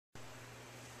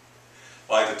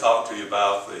I'd like to talk to you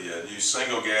about the new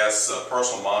single gas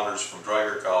personal monitors from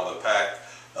Draeger called the Pac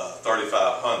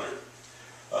 3500.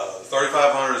 The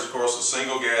 3500 is of course a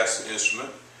single gas instrument.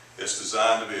 It's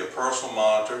designed to be a personal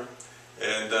monitor,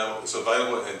 and it's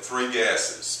available in three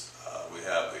gases. We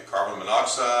have the carbon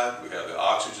monoxide, we have the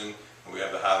oxygen, and we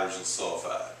have the hydrogen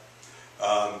sulfide.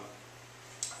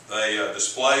 They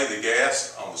display the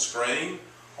gas on the screen,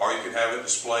 or you can have it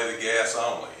display the gas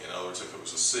only. In other words, if it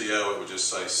was a CO, it would just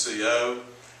say CO,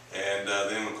 and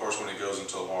then of course when it goes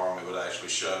into alarm, it would actually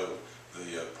show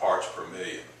the parts per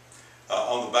million.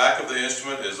 On the back of the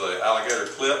instrument is an alligator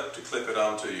clip to clip it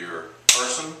onto your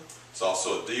person. It's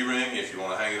also a D-ring if you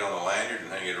want to hang it on a lanyard and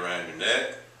hang it around your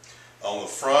neck. On the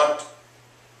front,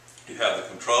 you have the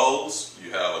controls.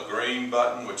 You have a green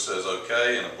button which says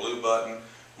OK and a blue button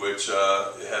which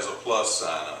it has a plus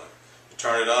sign on it. You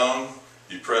turn it on,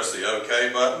 you press the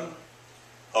OK button,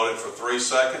 hold it for 3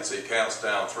 seconds, it counts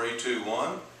down 3, 2,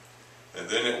 1, and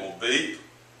then it will beep,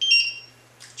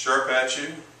 chirp at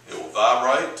you, it will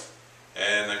vibrate,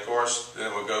 and of course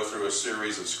then it will go through a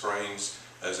series of screens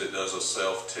as it does a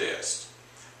self-test.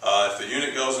 If the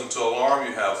unit goes into alarm,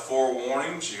 you have 4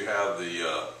 warnings. You have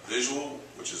the visual,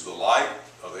 which is the light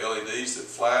of the LEDs that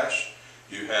flash.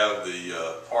 You have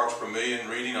the parts per million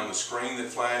reading on the screen that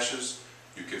flashes.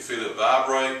 You can feel it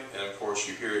vibrate, and of course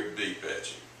you hear it beep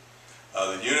at you.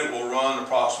 The unit will run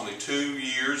approximately 2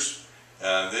 years,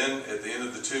 and then at the end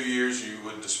of the 2 years you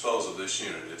would dispose of this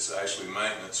unit. It's actually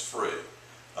maintenance free.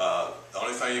 The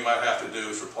only thing you might have to do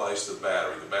is replace the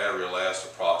battery. The battery will last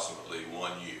approximately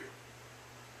 1 year.